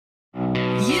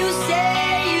You say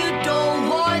you don't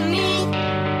want me.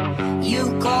 You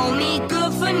call me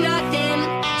good for nothing,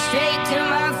 straight to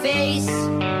my face.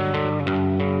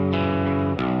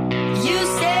 You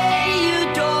say you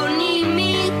don't need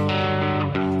me.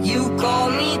 You call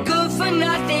me good for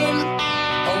nothing,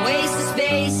 a waste of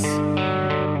space.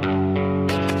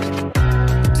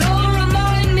 Don't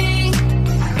remind me,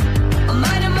 I'm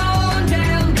minding my own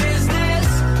damn business.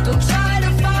 Don't try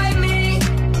to find me,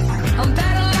 I'm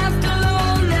better left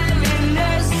alone than in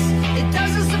this. It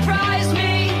doesn't surprise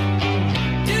me.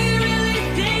 Do you really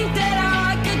think that I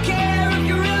could care if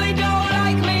you really don't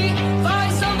like me?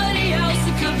 Find somebody else,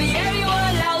 it could be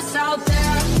anyone else out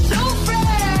there. Don't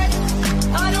fret,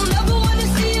 I don't ever wanna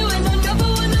see you and I never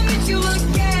wanna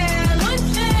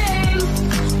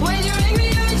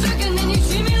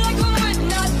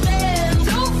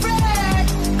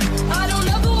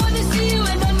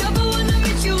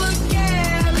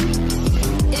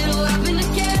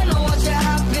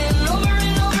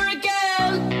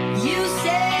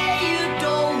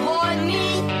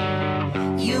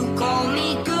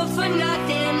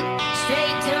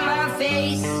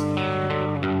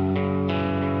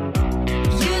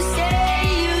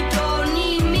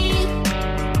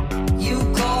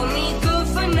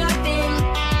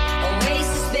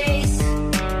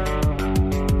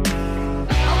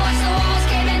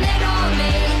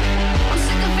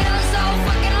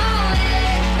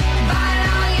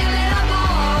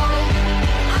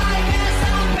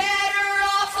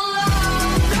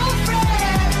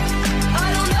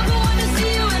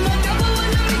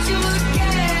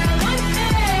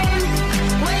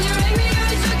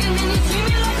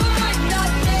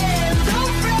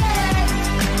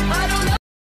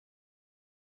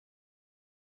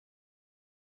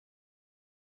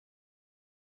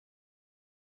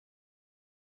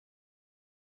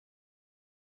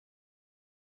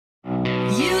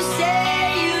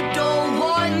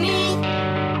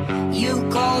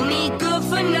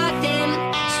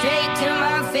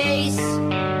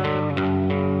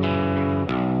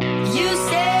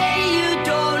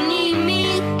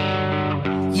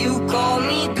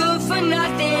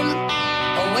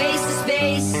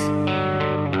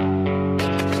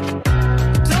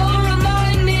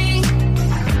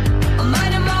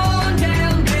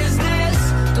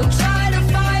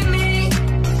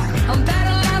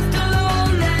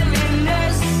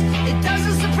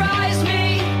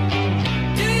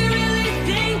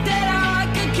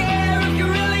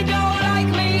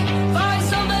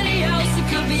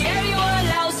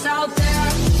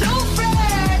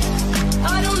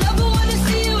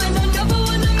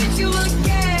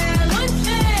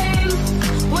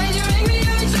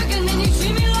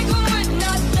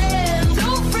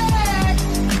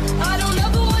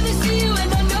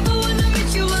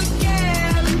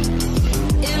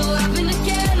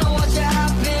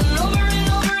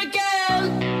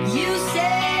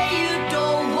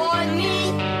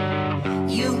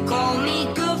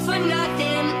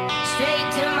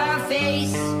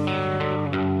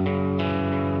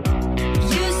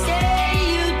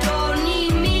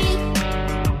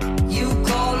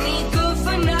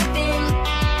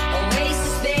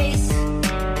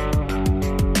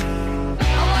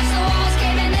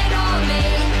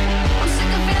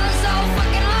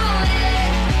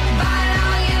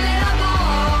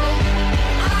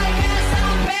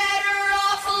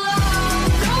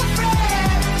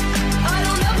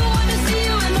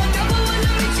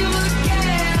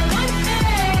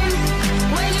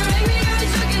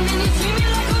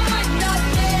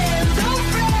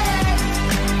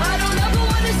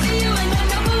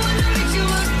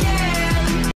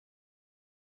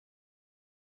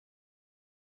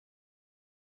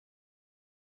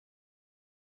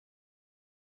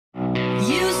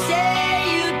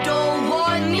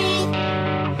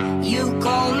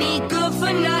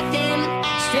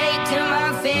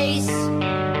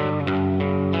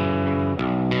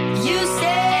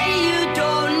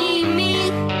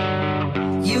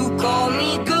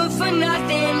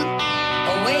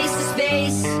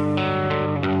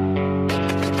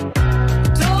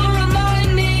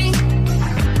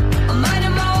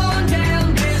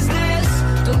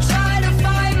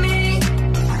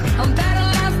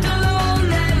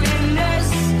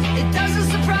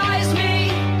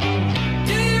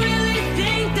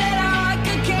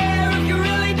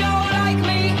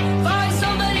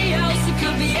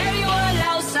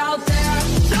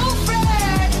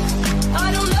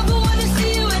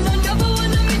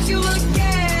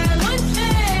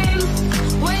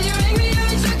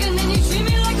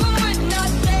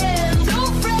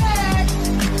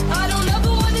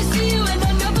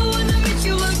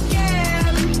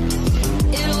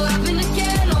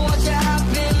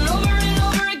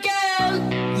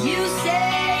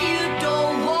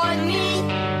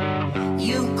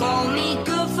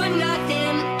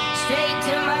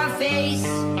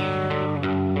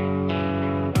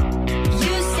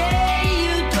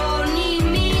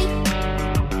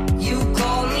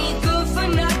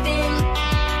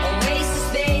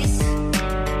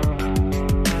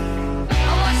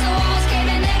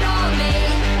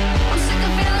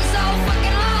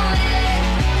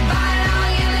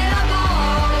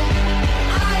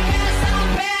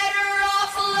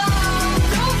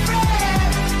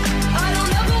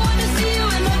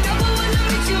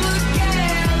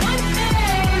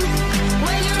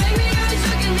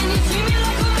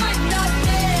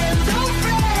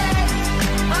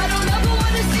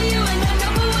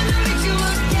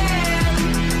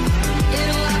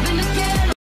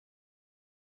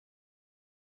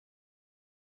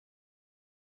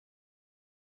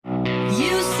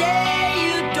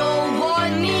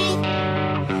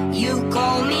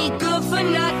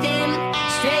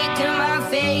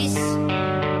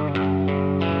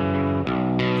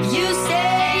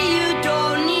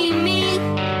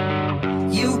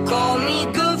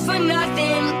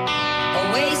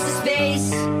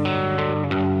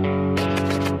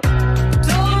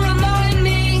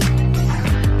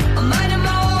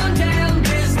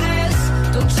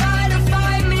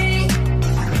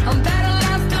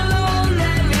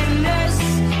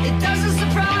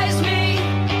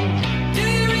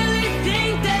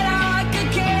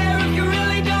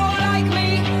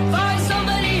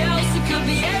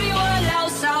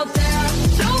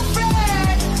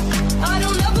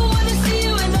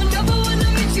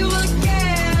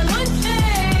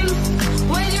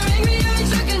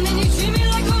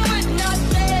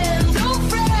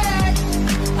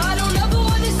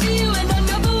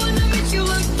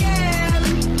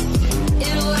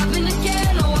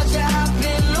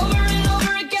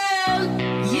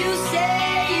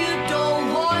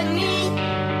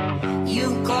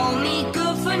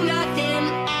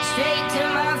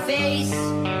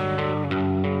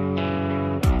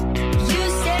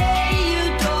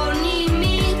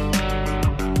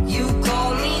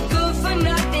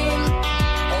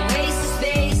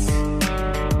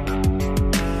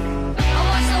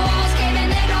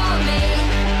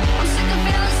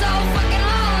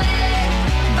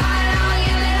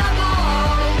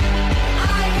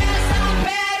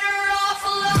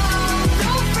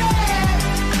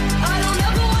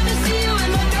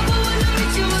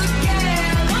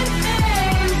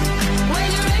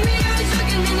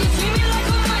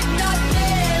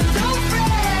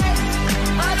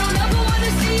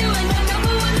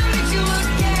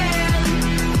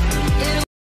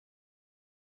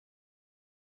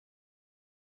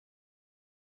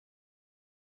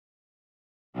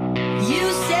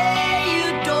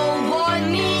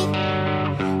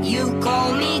You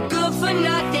call me good for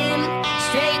nothing,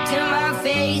 straight to my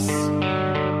face.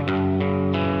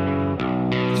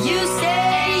 You say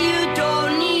you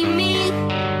don't need me.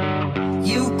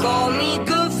 You call me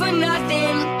good for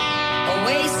nothing, a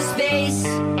waste of space.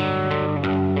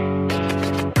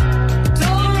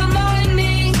 Don't remind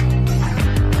me,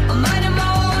 I'm minding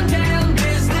my own damn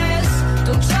business.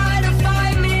 Don't try to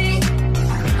find me,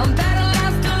 I'm better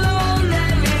left alone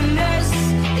than in this.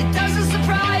 It doesn't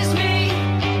surprise me.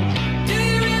 Do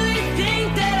you really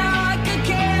think that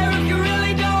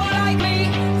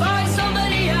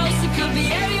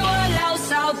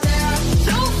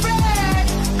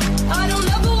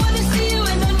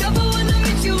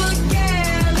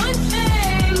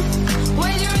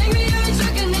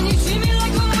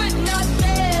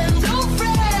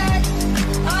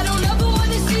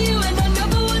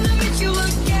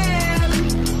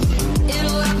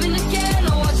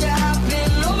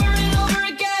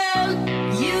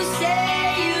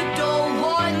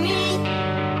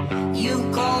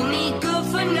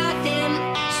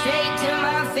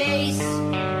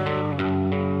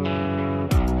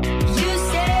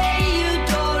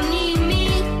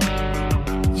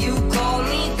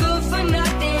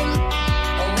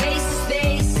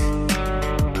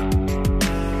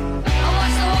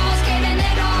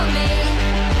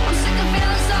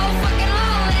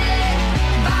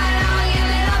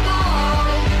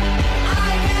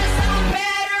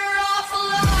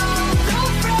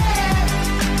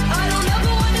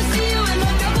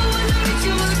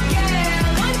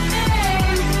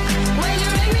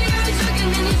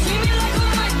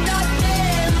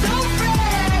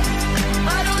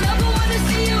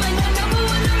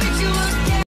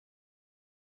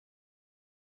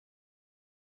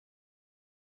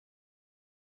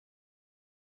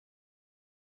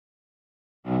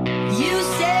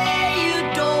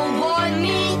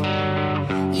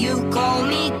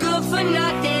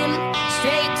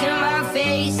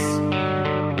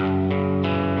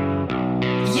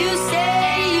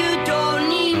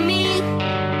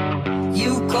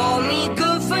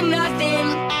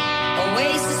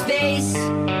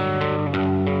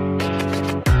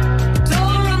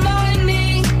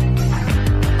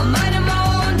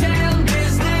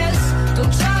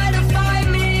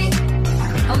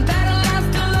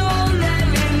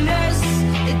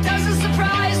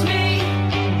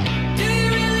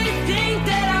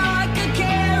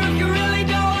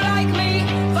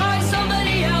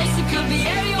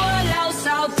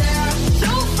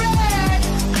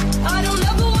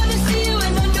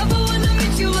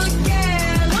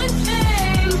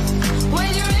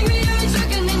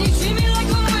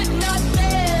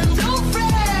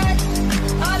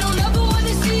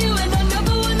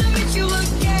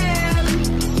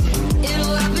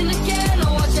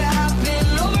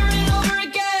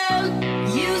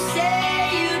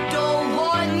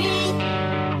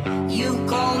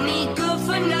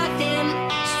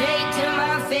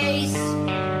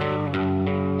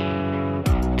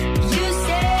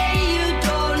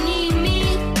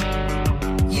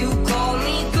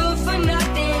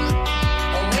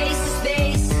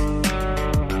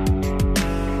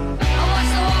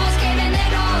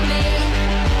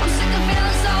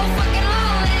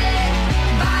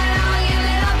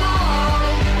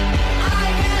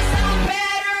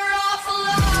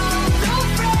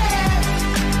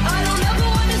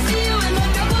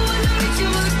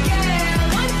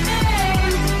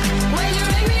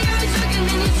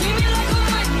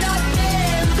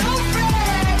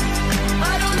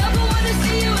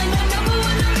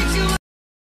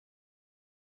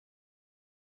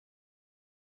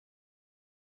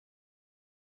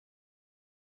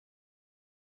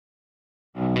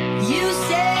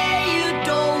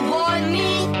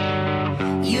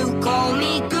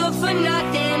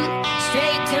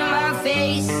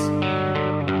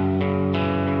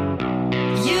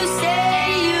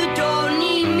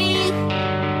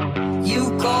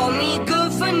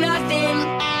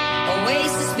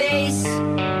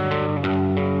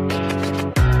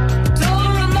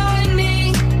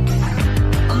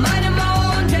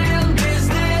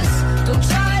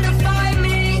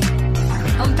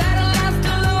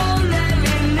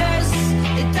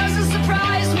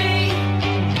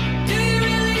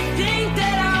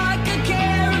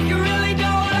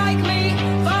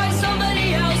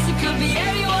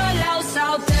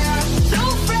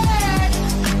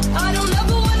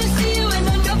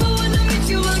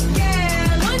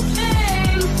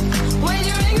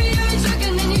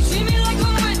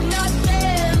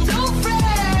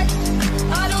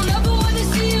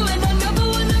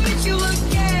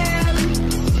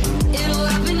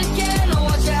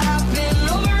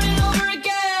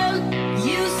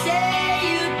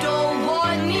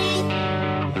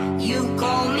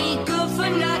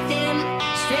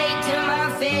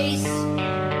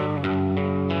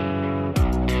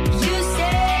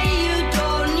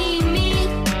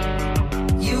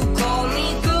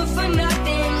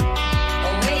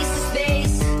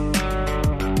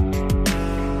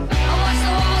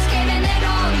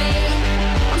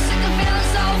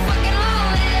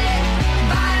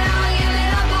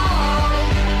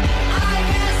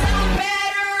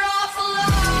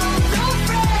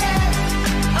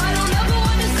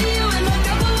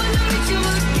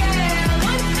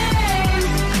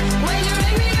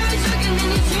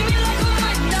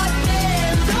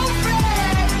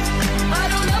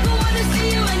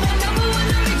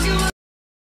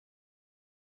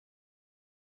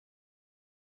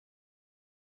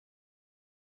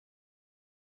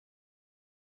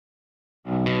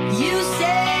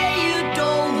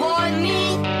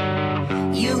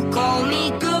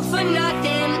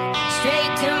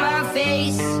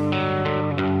face.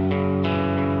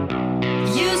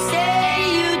 You say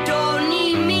you don't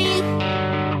need me.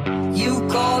 You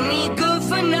call me good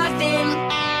for nothing,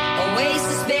 a waste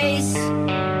of space.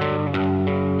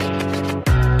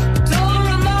 Don't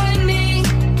remind me,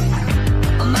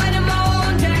 I'm minding my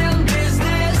own damn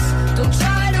business. Don't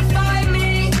try to find me,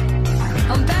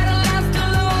 I'm better left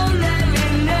alone than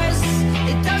in this.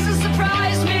 It doesn't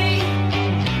surprise me.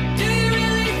 Do you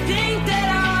really think that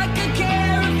I could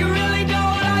care if you really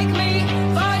don't like me?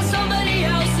 Find somebody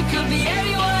else, it could be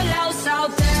anyone else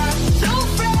out there. Don't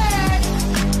fret,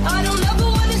 I don't ever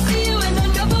wanna see you and I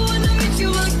never wanna meet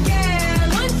you again.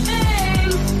 One thing,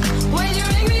 when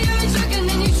you're angry you're a jerk and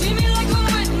then you treat me like I'm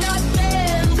worth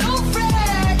nothing. Don't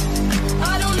fret,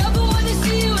 I don't ever wanna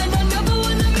see you and I never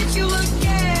wanna meet you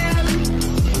again.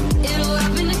 It'll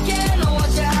happen again, I'll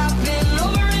watch it happen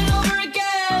over and over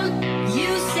again.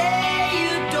 You say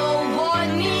you don't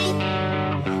want me,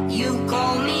 you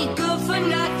call me good for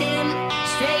nothing,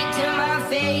 straight to my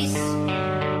face.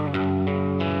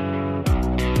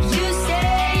 You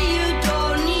say you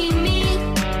don't need me,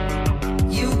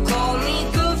 you call me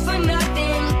good for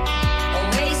nothing, a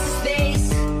waste of space.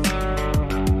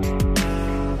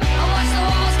 I watch the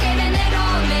walls caving in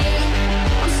on me,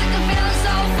 I'm sick of feeling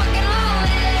so fucking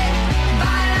lonely,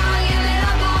 but I'll give it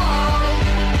up all.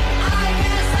 I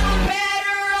guess I'm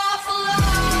better off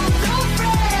alone. Don't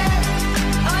fret,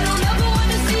 I don't ever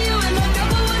wanna see you and I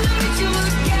never wanna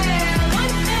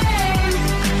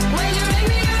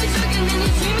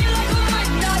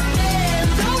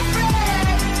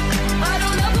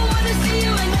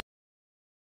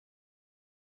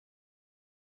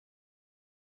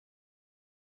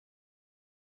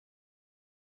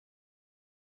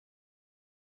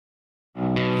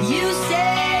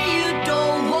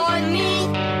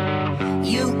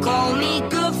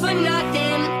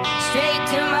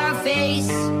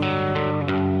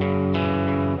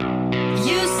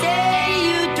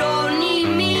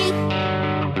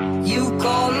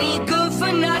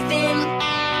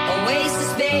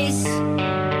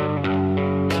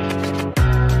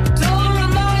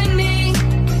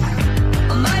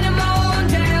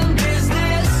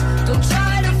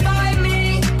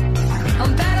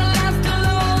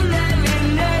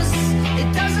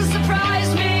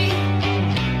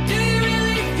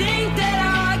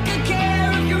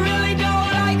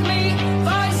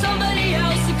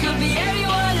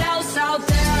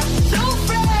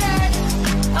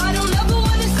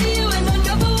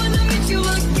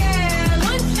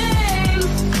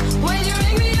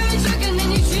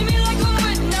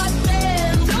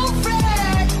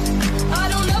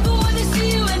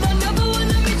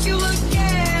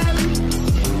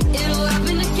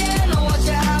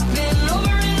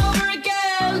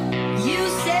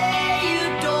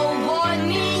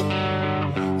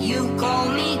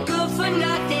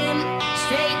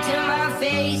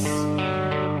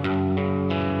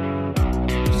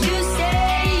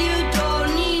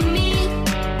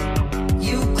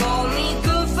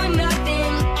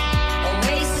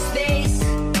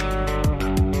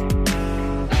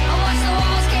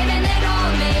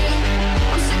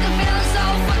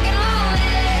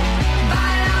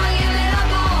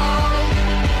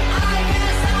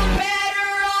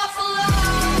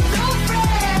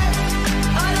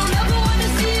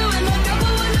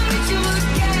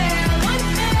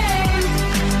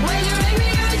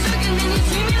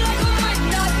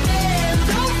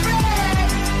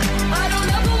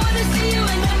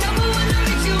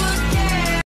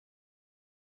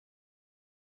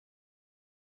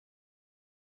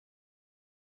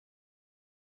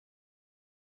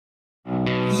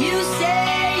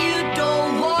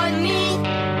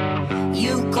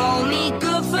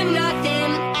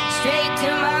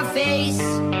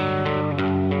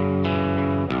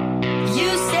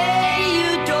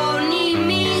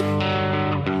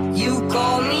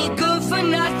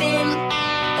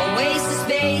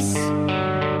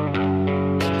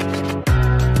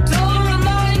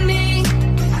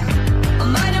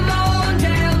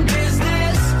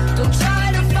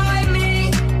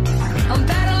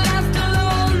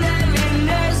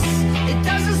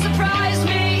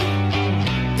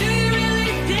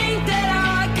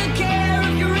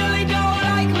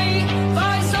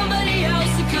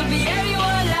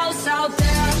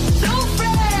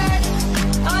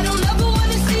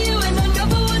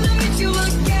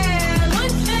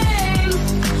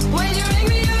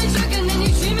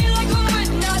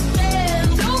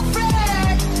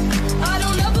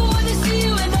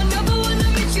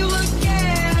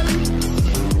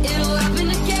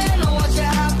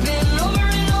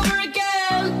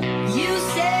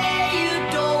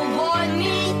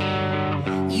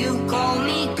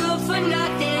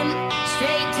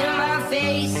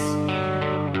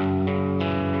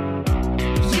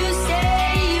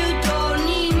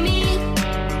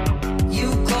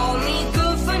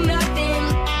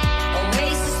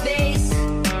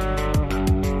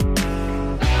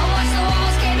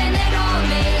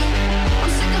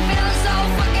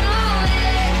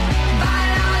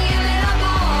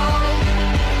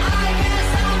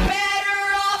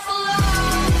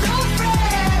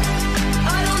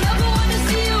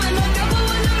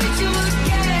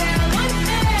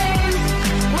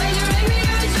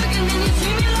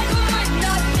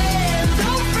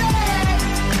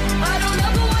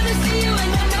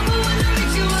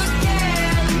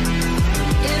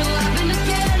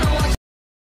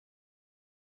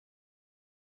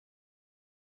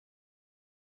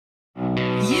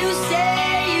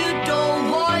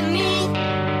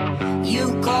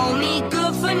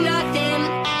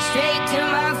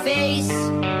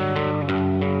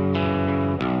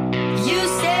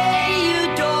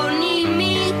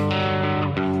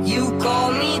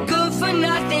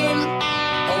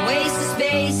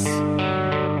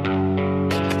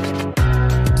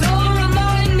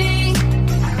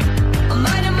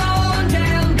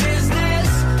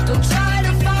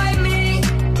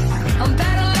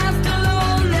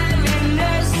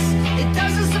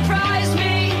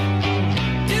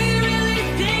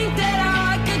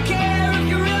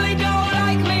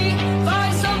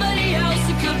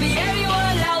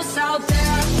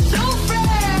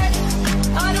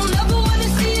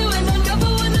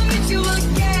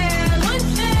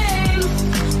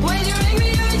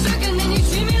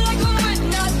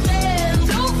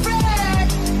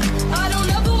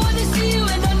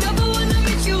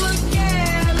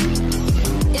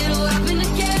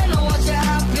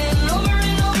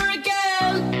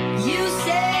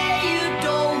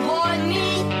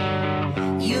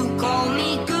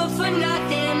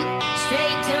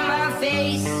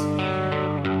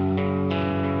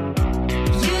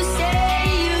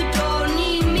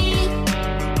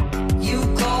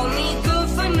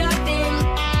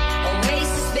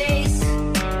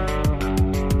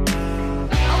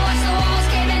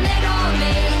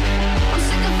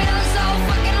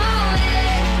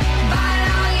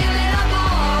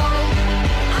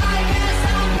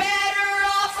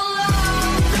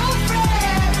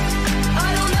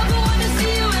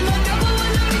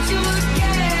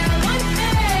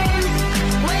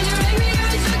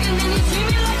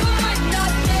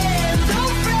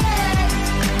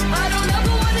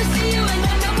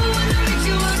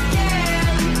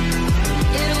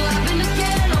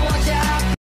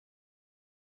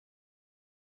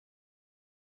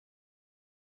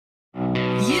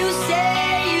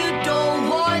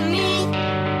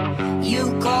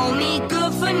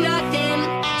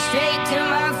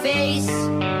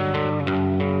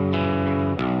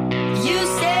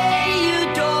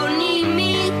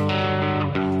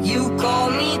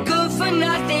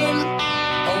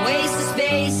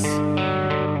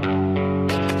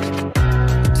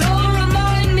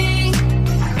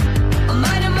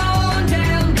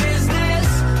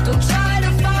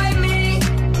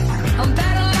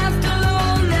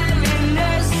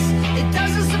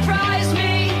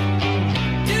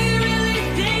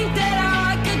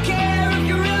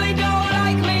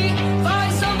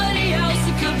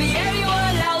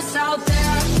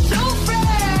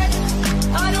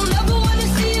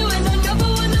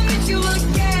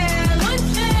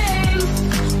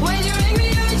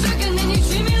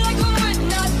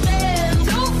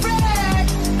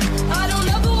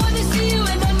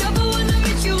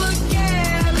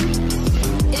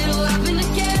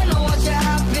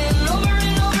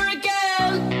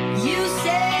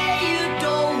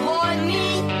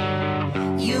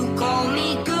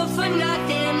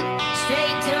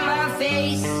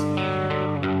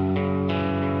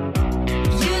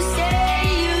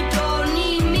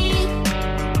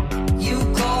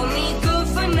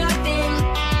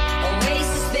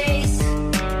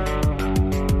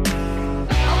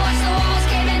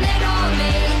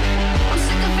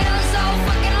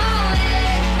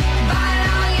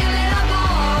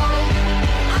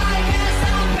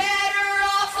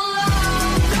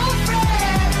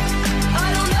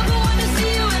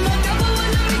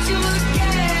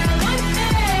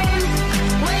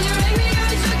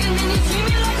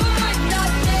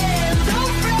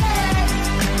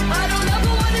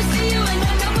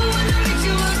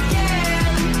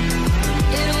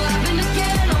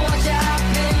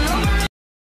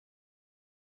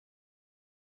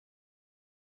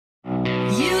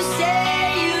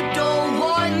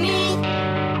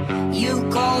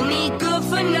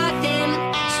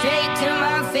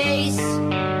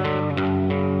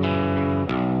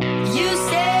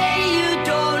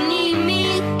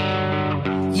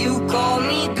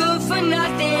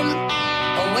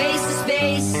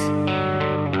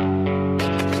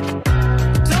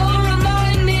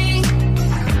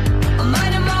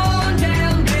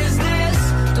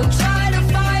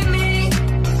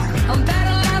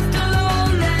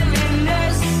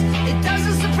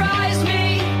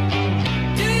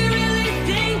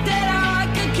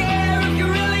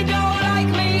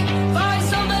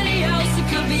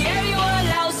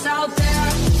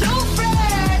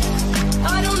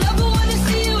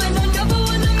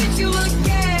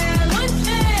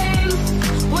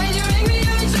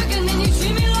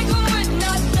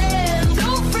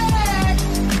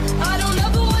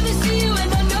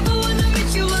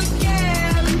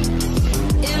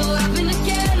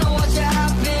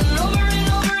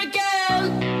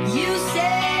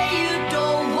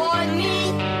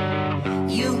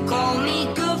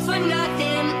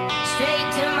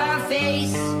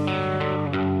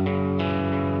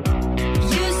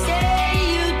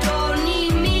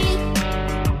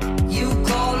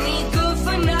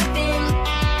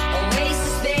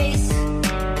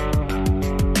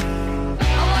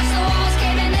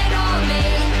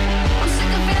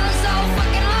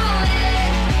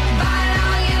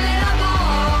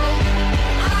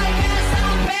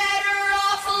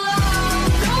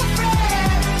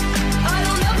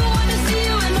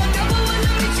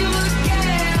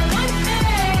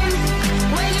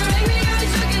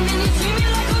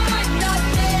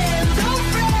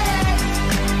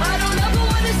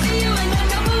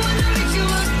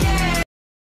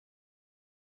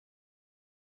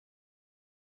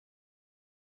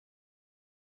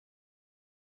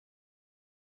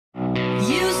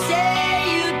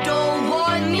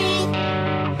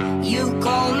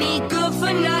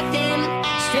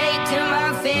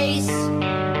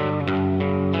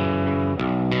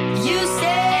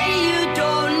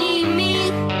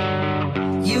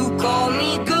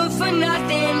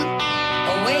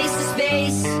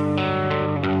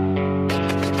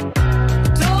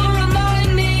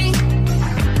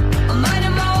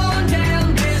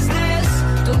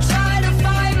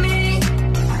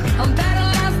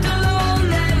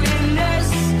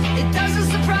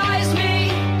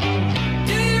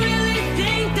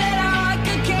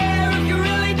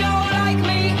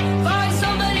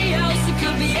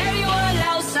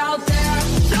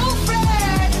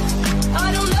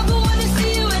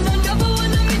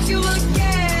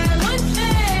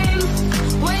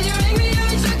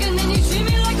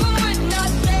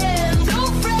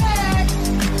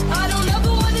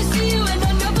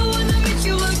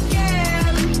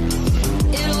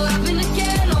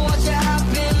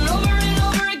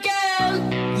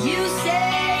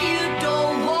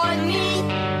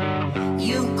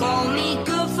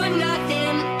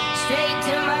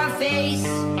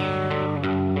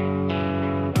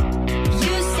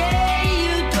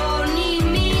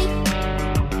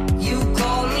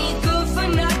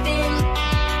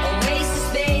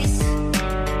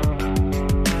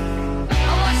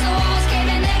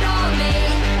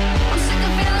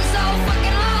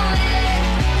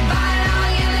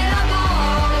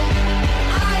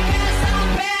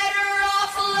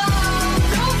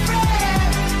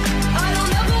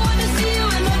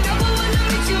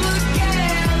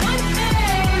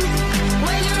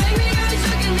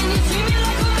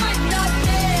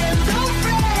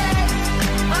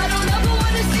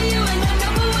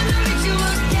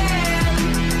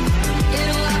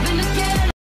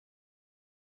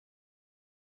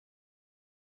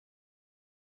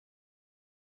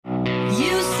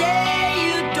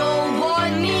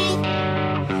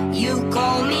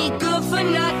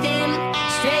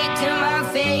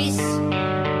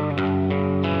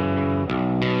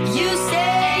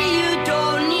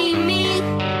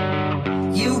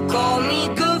call me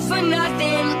good for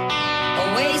nothing,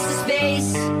 a waste of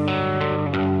space.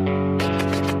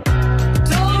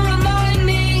 Don't remind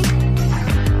me,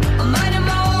 I'm minding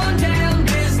my own damn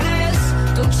business.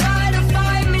 Don't try to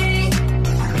find me,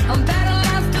 I'm better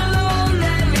left alone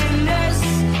than in this.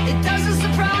 It doesn't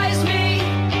surprise me.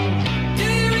 Do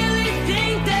you really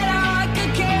think that I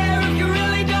could care if you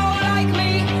really don't like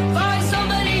me? Find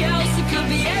somebody else, it could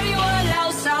be anyone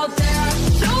else out there.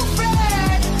 Don't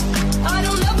fret, I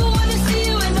don't ever wanna see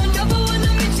you and I never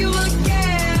wanna meet you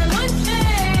again. One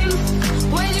thing,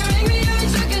 when you're angry you're a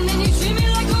jerk and then you treat me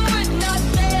like I'm worth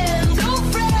nothing. Don't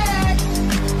fret,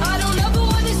 I don't ever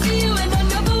wanna see you and I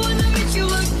never wanna meet you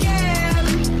again.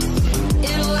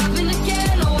 It'll happen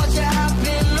again, I'll watch it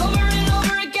happen over and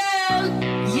over again.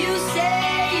 You say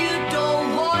you don't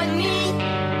want me,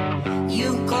 you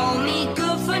call me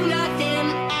good for nothing,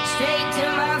 straight to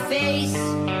my face.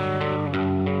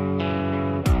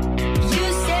 You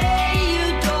say you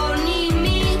don't need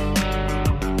me,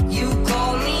 you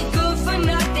call me good for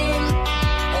nothing,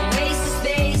 a waste of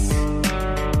space.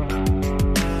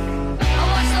 I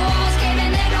watch the walls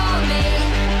caving in on me,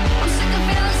 I'm sick of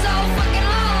feeling so fucking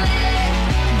lonely,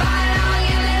 but I'll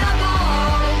give it up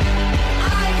all.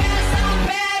 I guess I'm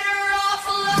better off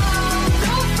alone.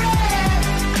 Don't fret,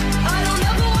 I don't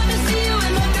ever wanna see you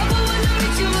and I never wanna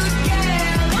meet you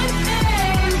again. One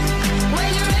thing, when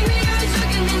you're angry you're a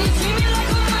jerk and then you treat me like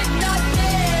I'm worth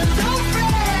nothing. Don't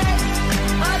fret,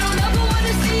 I don't ever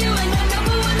wanna see you and I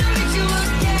never wanna meet you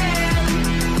again.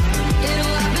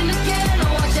 It'll happen again,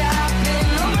 I'll watch it happen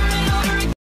over and over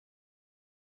again.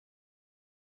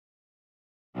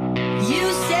 You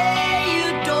say you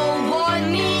don't want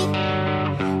me,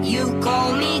 you call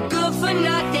me good for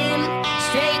nothing,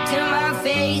 straight to my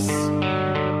face.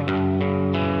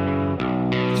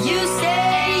 You say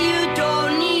you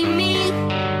don't need me,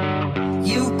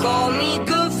 you call me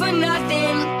good for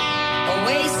nothing, a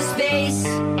waste of space.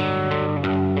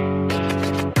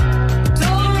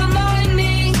 Don't remind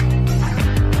me,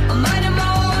 I'm minding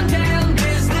my own damn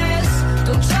business.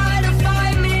 Don't try to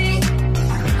find me,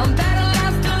 I'm better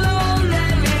left alone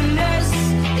than in this.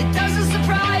 It doesn't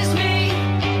surprise me.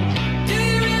 Do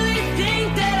you really think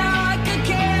that I could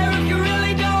care if you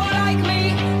really don't like me?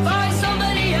 Find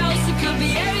somebody else, it could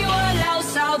be anyone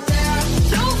else out there.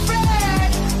 Don't fret,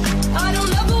 I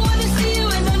don't ever wanna see you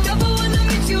and I never wanna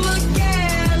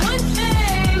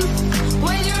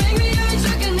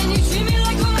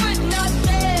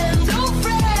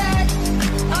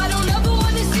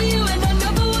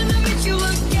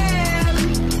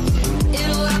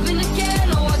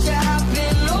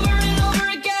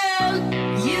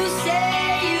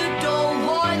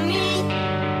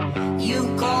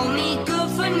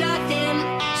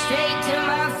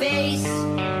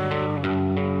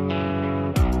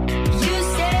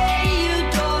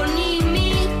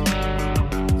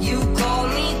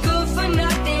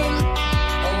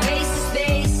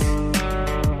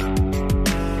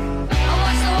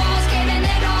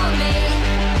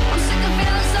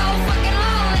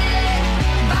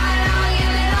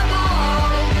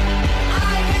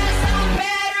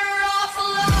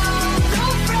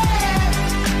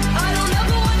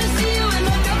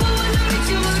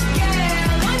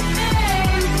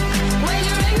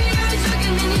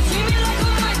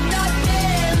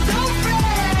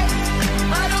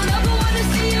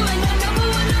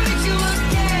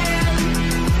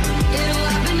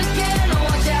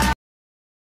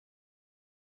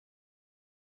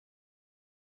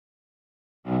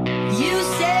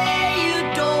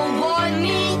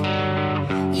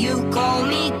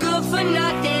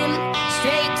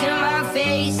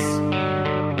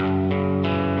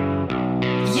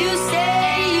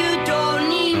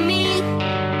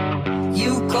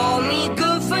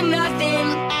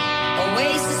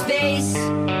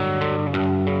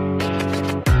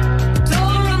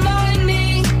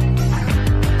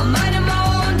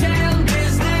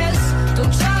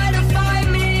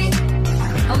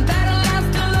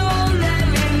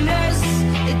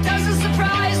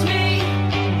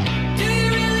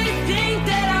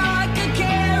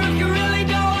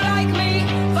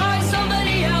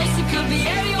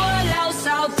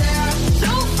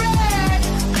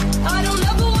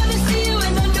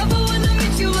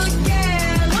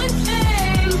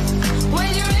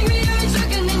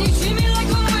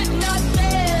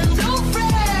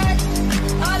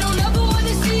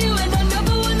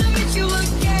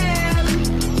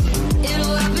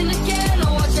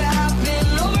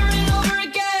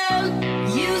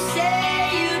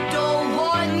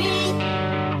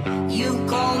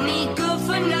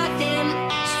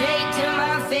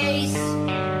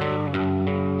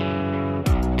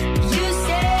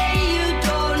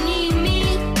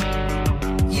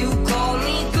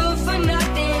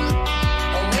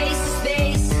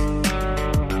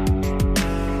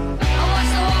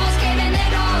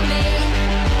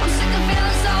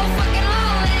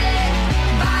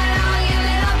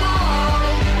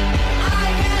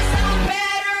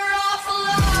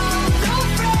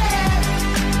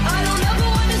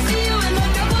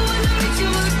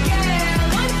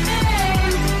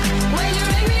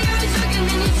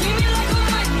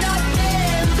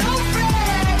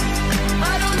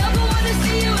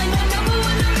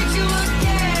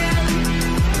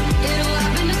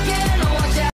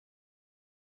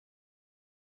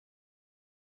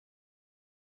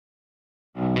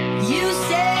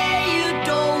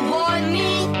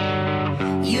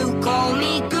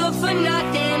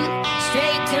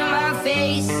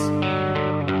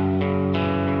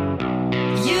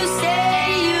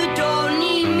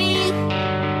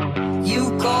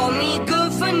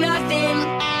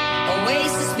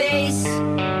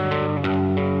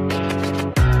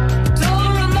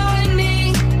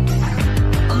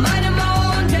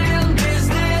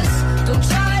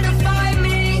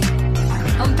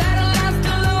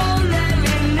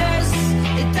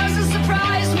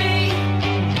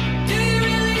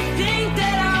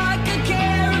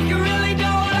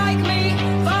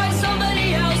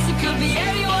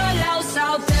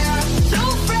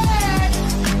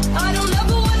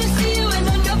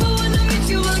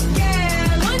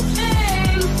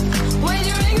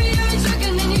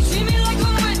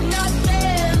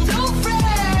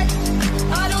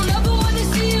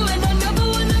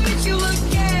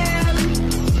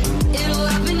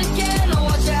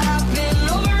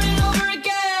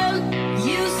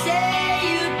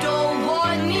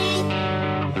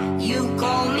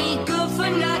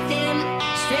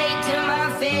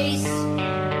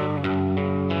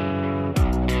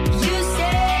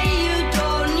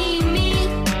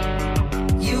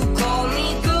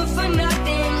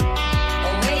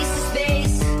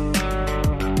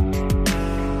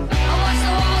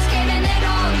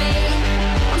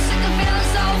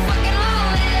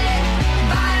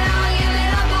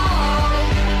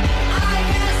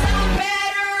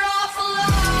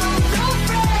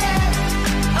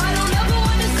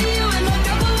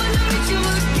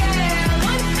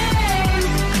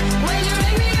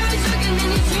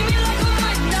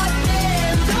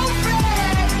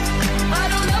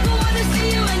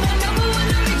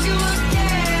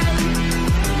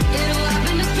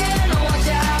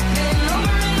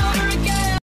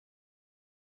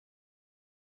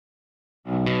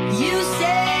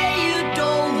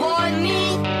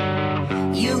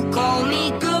You call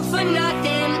me good for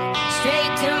nothing,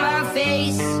 straight to my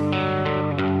face.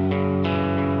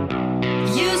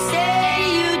 You say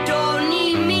you don't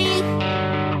need me.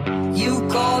 You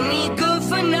call me good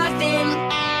for nothing,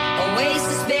 a waste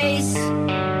of space.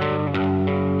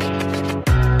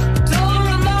 Don't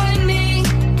remind me,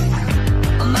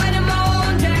 I'm minding my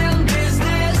own damn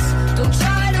business. Don't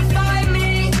try to find me,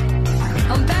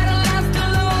 I'm better left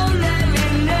alone than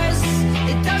in this.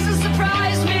 It doesn't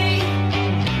surprise me.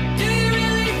 Do you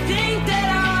really think that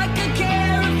I could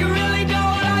care if you really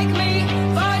don't like me?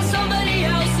 Find somebody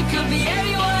else, it could be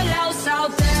anyone else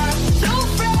out there. Don't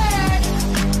fret,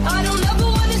 I don't ever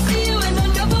wanna see you and I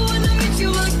never wanna meet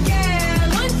you again.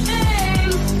 One thing,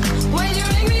 when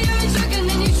you're angry you're a jerk and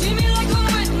then you treat me like I'm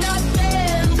worth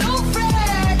nothing. Don't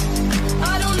fret,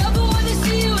 I don't ever wanna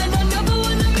see you and I never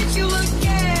wanna meet you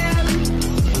again.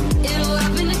 It'll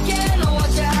happen again, I'll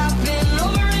watch it happen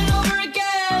over and over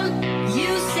again.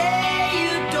 You say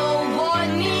you don't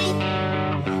want me.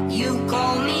 You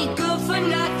call me good for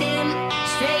nothing,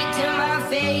 straight to my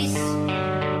face.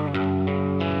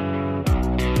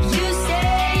 You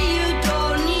say you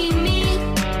don't need me.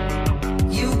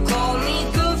 You call me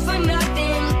good for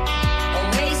nothing, a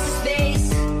waste of space.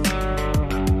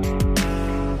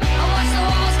 I watch the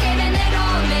walls caving in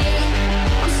on me.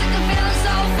 I'm sick of feeling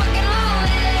so fucking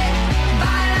lonely.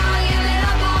 But I'll give it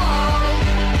up all.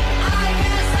 I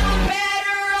guess I'm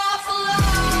better off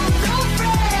alone. Don't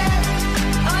fret,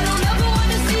 I don't ever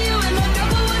wanna see you and I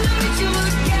never wanna meet you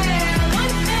again.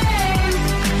 One thing,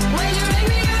 when you're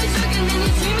angry you're a jerk and then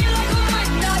you treat me like I'm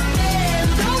worth nothing.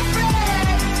 Don't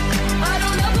fret, I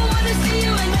don't ever wanna see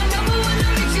you and I never wanna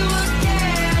meet you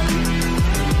again.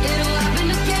 It'll happen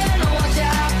again, I'll watch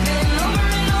it happen over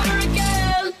and over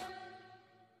again.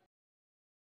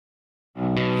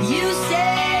 You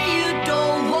say you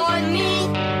don't want me.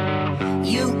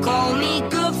 You call me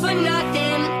good for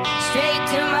nothing, straight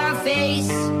to my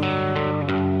face.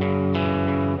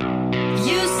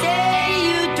 You say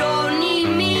you don't need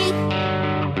me.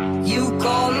 You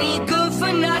call me good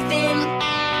for nothing,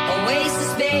 a waste of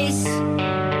space.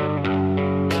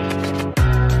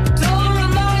 Don't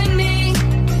remind me,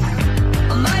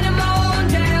 I'm minding my own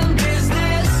damn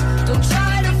business. Don't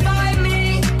try to find me,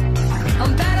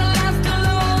 I'm better left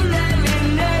alone than in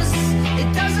this. It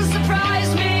doesn't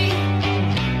surprise me.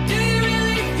 Do you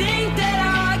really think that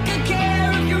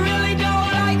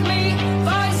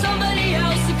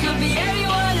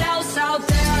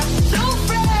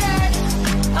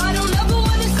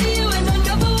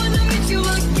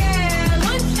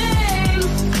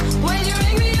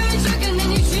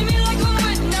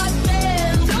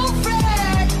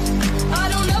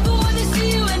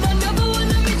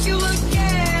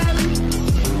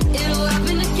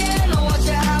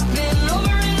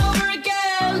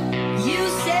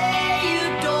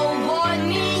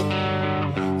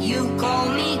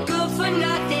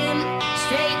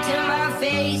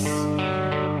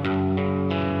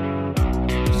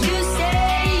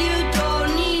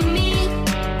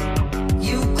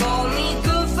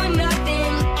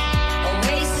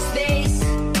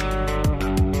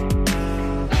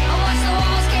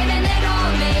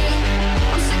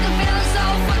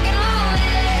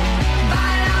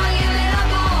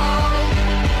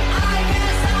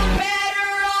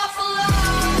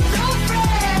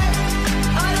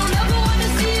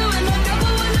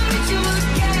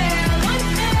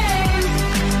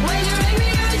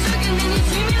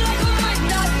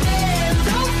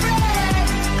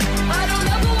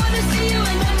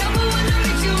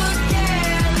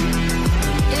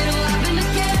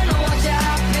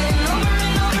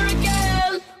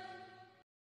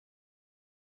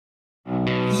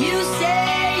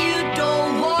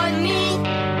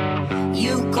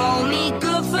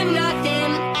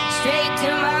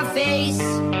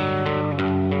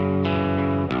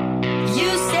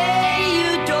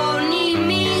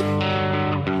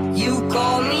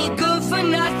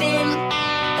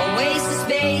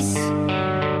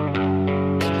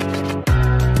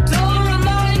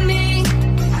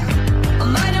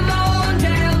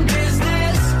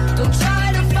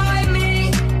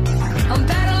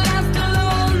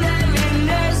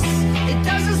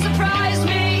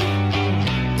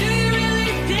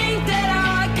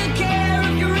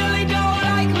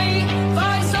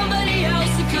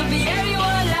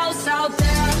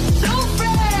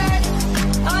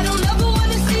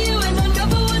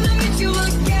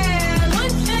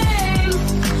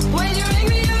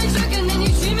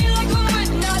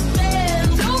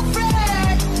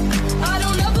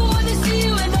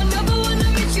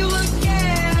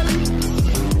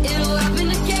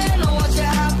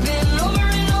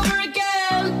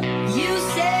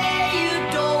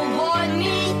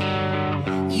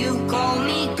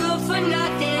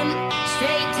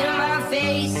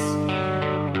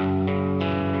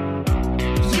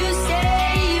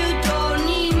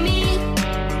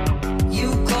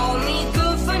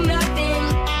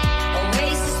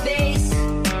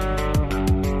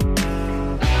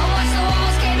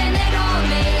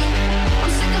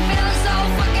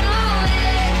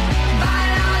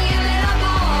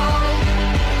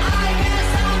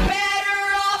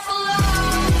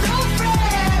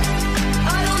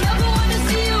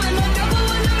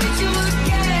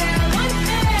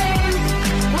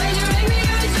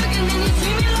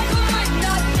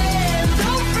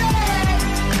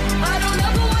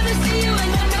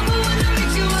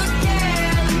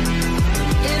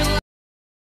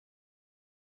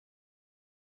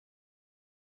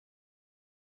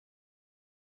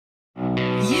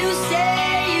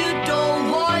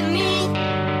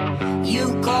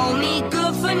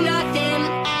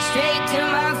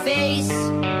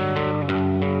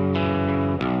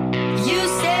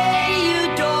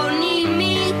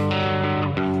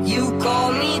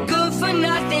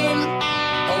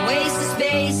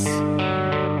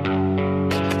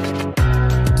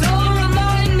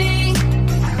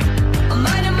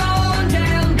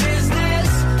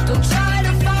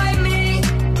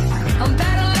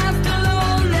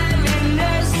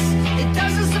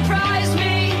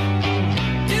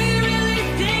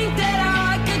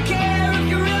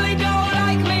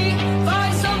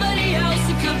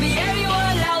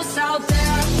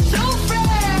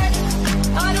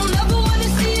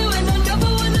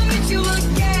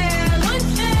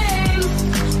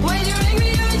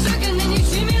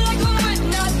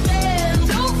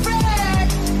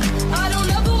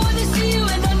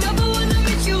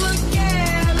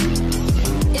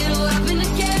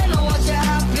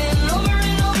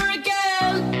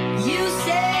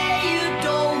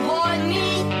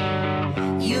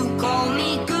You call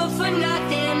me good for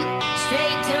nothing,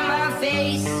 straight to my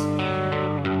face.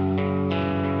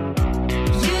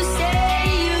 You say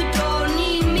you don't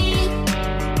need me.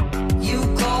 You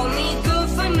call me good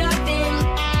for nothing,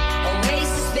 a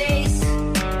waste of space.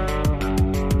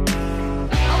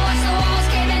 I watch the walls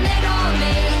caving in on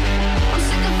me. I'm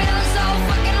sick of feeling so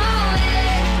fucking lonely.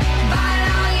 But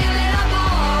I'll give it up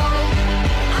all.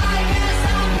 I guess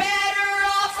I'm better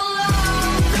off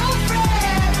alone. Don't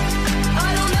fret, I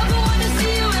don't ever wanna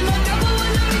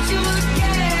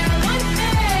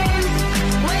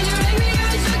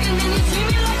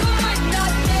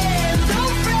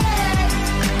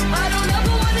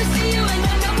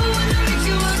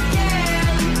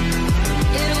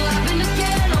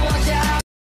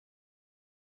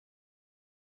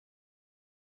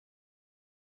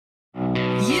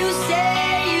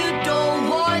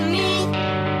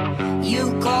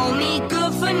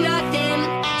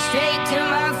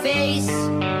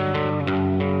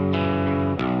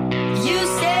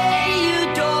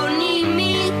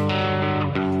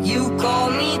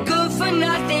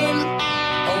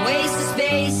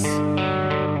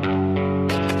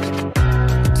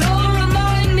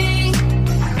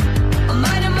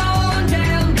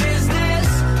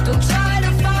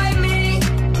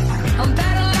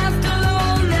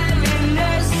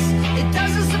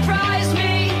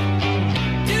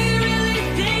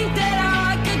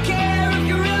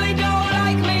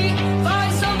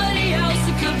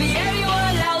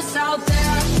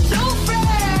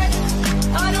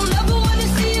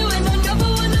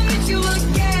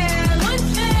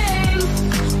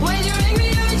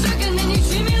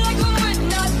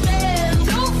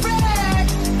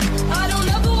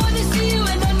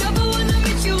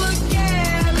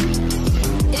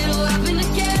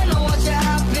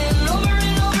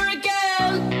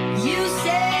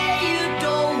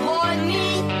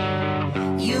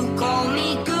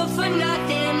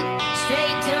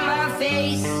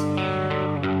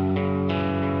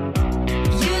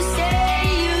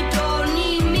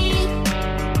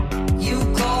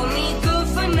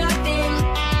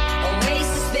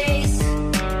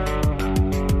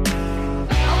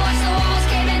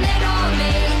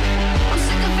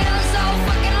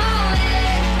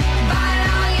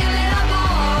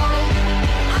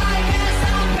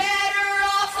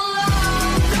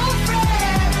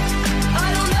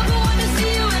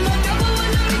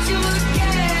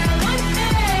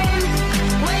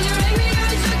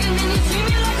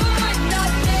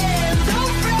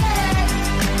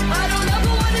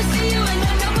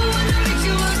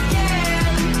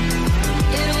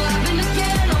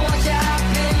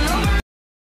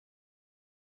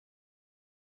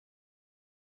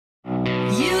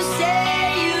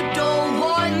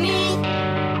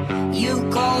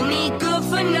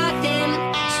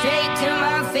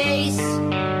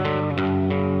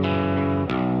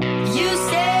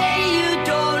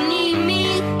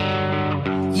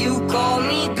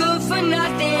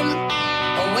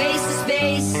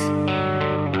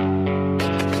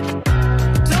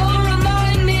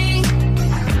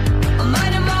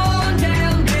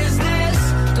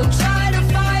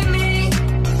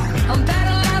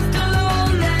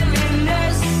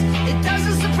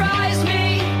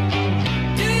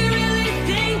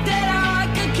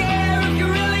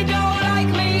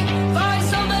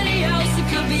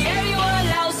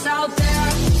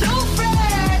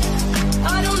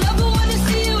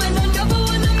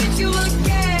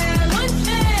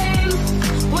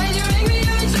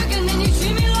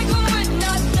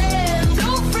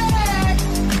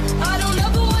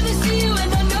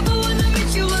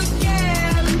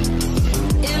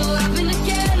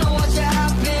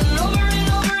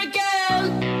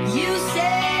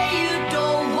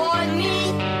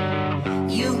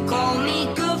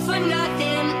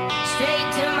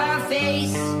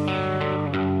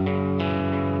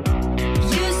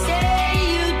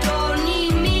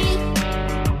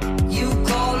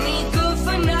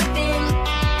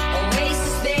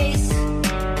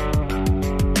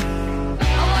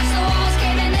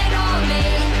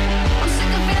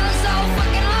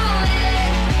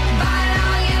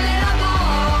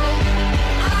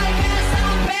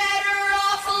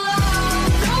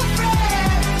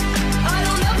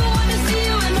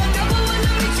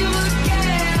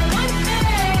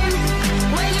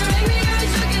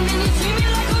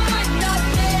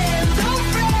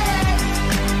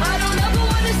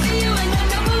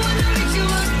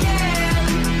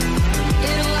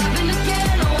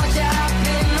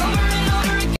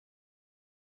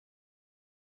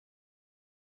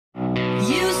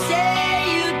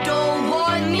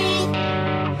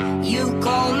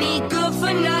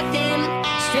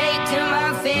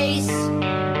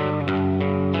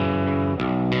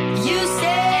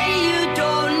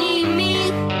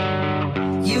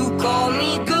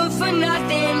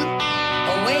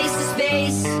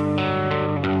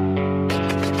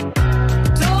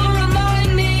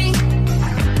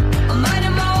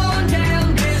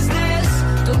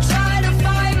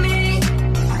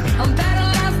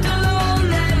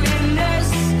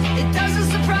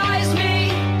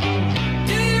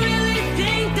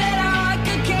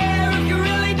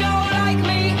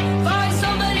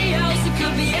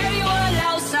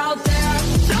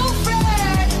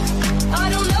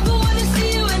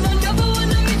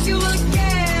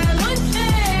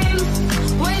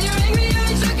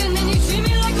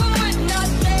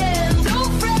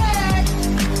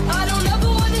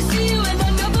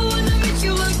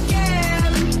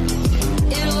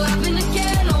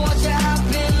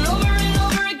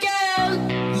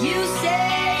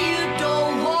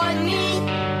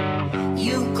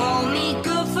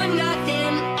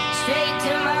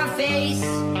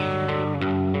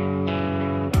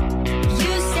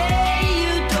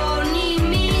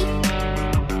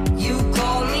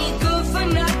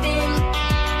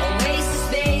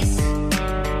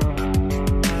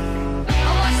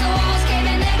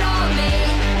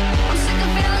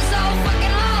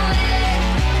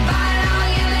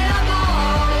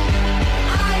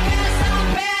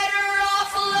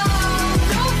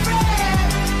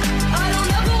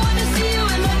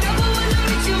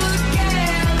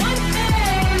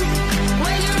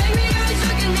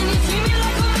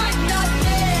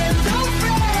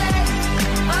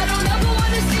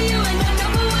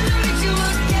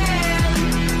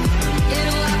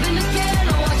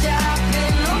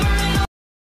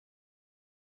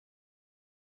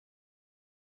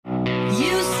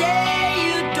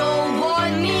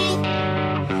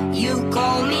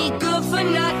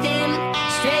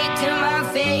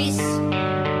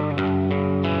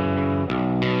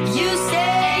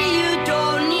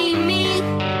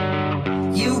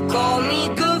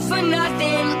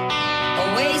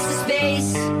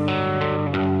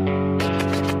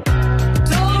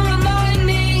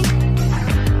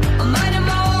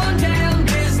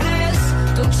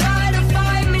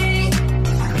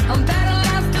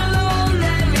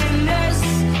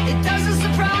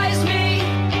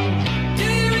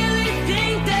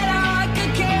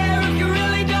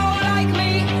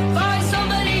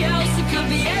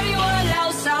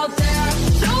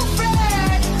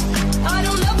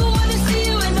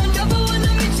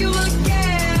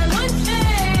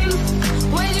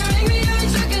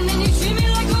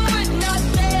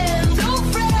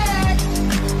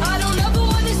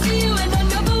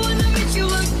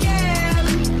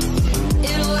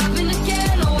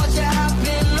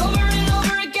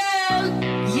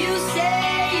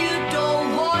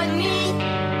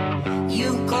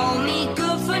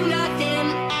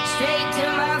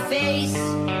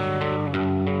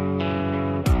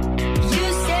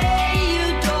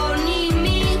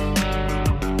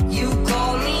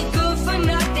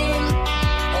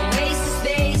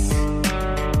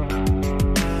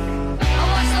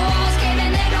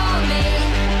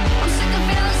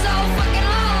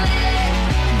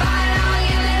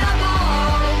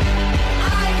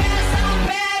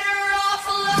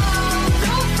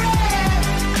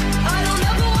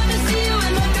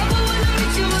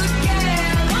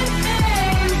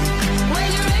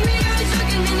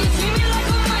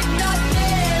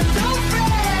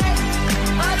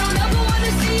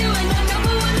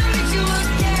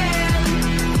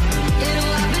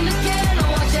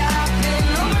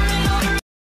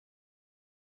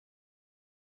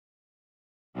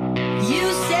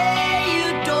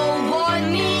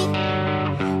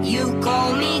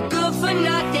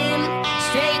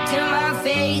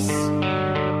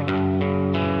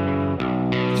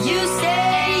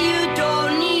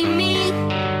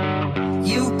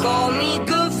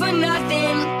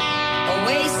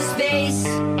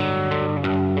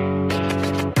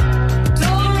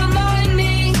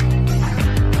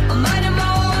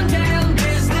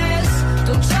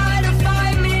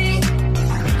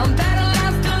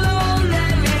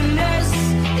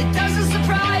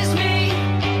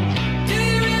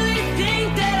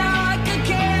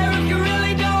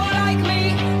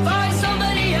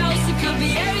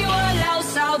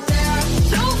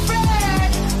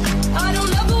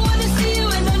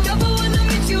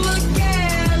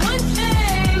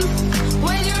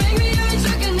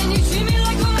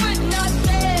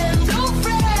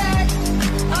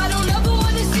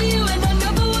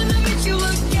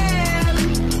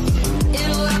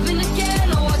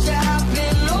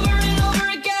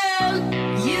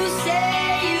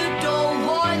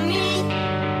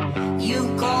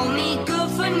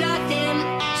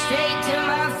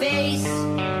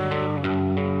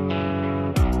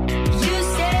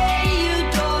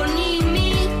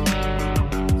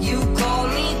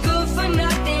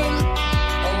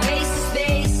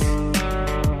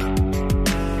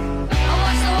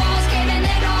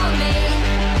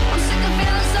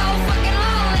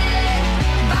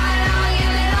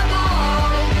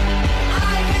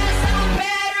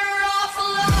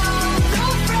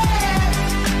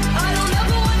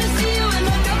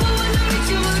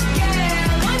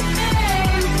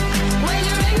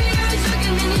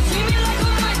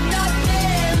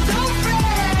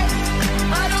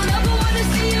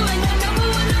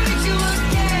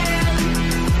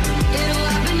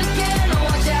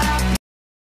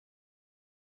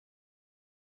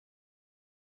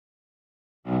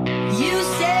You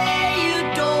say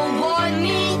you don't want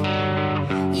me.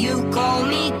 You call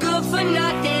me good for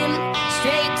nothing,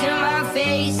 straight to my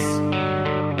face.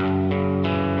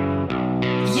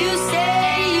 You say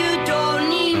you don't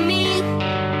need me.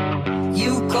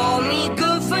 You call me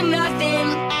good for nothing,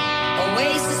 a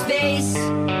waste of space.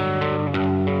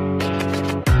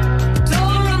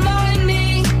 Don't remind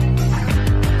me,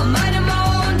 I'm minding my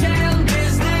own damn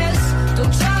business.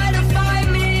 Don't try to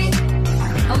find me,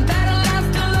 I'm better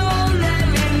left alone than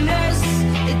in this.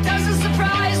 It doesn't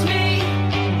surprise me.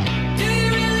 Do you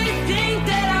really think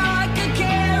that I could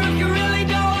care if you really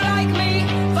don't like me?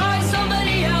 Find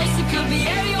somebody else, it could be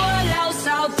anyone else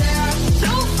out there.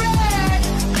 Don't fret,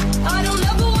 I don't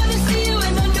ever wanna see you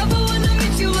and I never wanna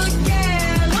meet you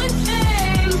again. One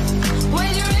thing, when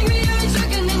you're angry you're a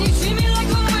jerk and then you treat me like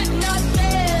I'm worth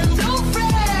nothing. Don't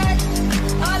fret,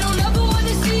 I don't ever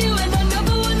wanna see you and I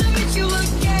never wanna meet you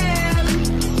again.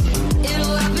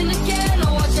 It'll happen again,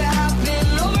 I'll watch it happen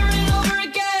over and over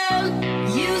again.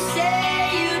 You say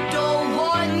you don't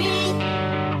want me.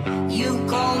 You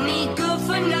call me good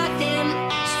for nothing,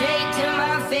 straight to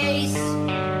my face.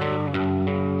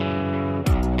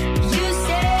 You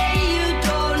say you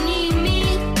don't need me.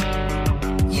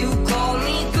 You call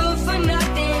me good for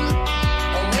nothing,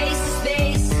 a waste of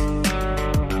space.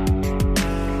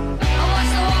 I watch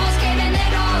the walls caving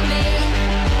in on me.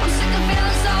 I'm sick of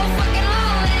feeling so fucking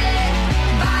lonely.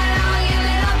 But I'll give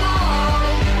it up all.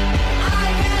 I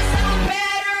guess I'm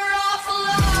better off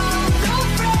alone. Don't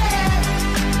fret,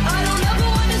 I don't ever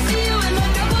wanna see you and I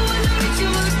never wanna meet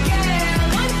you again.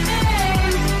 One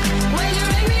thing, when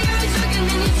you're angry you're a jerk and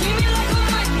then you treat me like I'm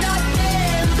worth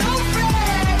nothing. Don't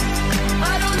fret,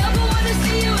 I don't ever wanna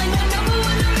see you and I never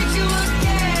wanna meet you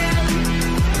again.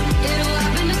 It'll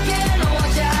happen again, I'll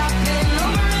watch it happen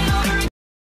over and over again.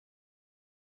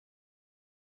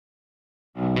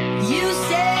 You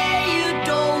say you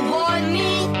don't want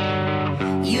me.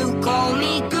 You call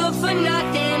me good for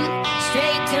nothing,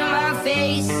 straight to my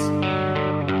face.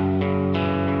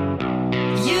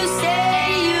 You say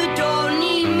you don't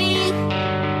need me.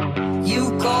 You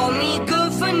call me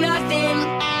good for nothing,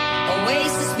 a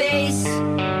waste of space.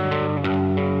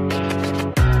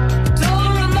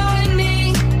 Don't remind me,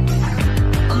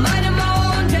 I'm minding my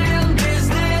own damn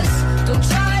business. Don't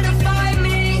try to find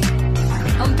me,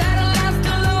 I'm better left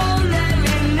alone than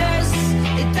in this.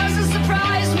 It doesn't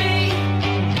surprise me.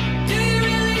 Do you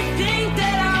really think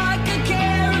that I could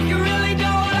care if you really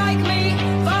don't like me?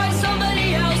 Find somebody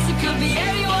else, it could be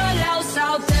anyone else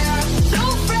out there.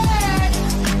 Don't fret,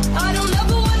 I don't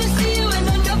ever wanna see you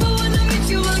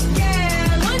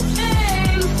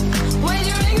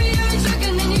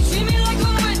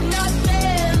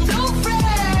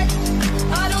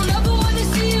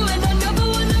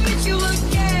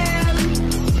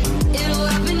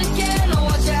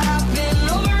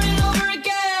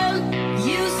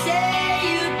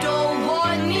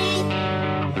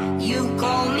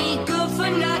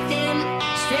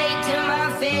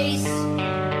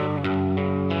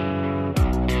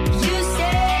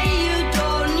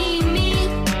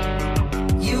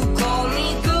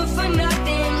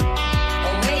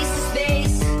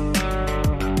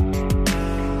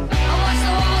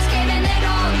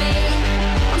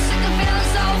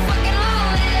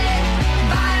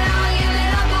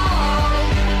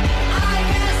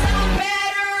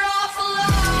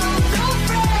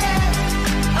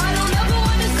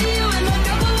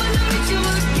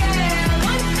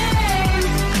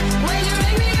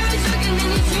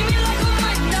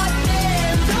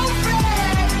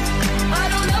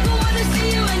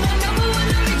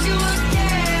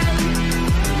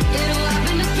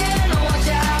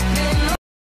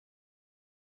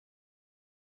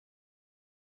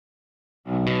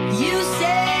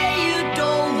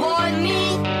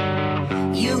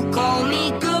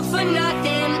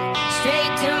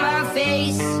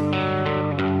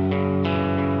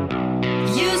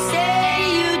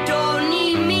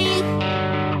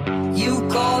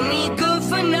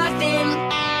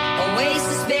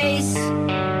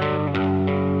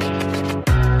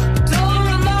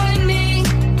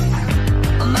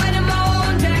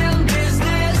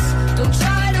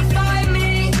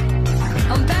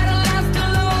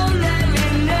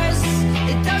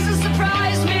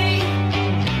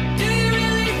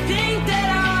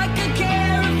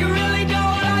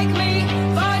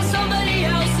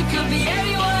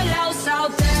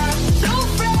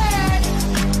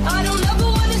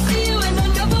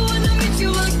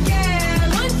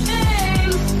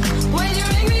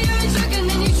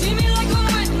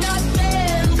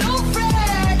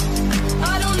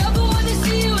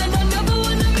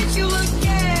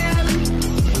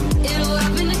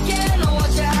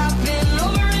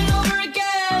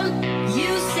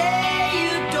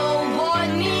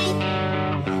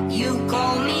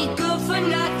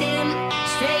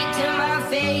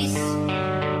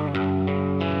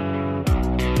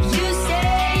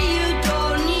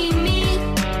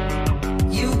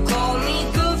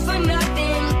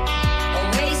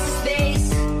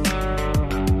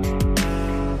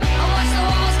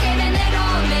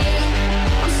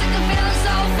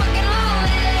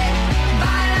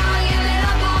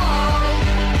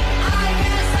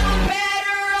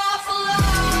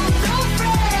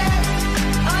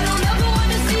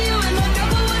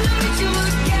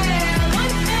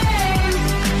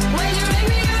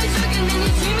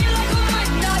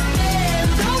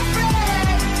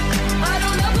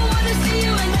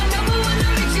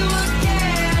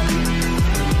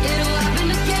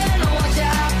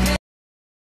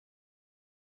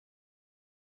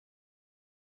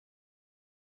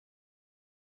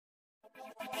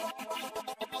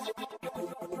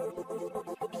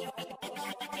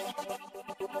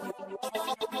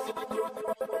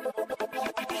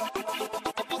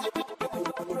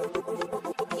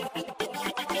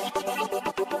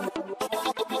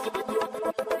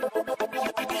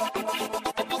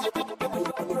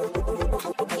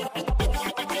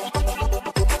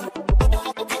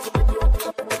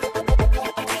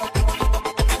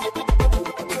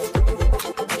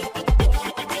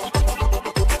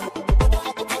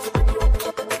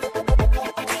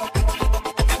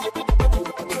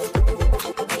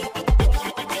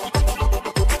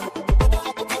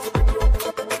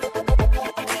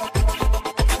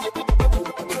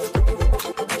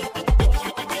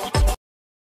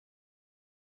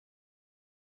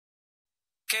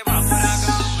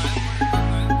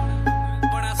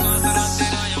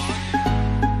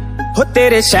हो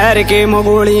तेरे शहर के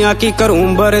मगोलियां की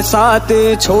करूं बरसात,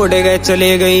 छोड़ गए चले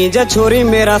गई जा छोरी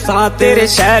मेरा साथ। तेरे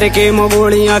शहर के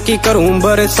मगोलियां की करूं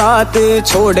बरसात,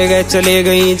 छोड़ गए चले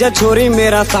गई जा छोरी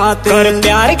मेरा साथ। कर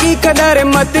प्यार की कदर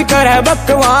मत कर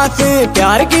बकवास,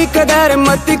 प्यार की कदर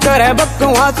मत कर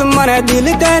बकवास, मरे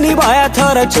दिल ते निभाया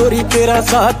थारा छोरी तेरा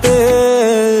साथ।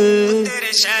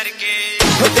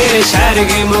 तेरे शहर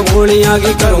के मगोलियां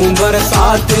की करूं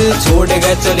बरसात, छोड़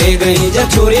गए चले गई जा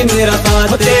छोरी मेरा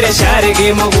साथ। तेरे शहर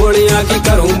के मगोलियां की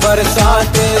करूं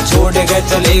बरसात, छोड़ गए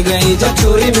चले गई जा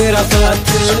छोरी मेरा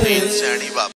साथ।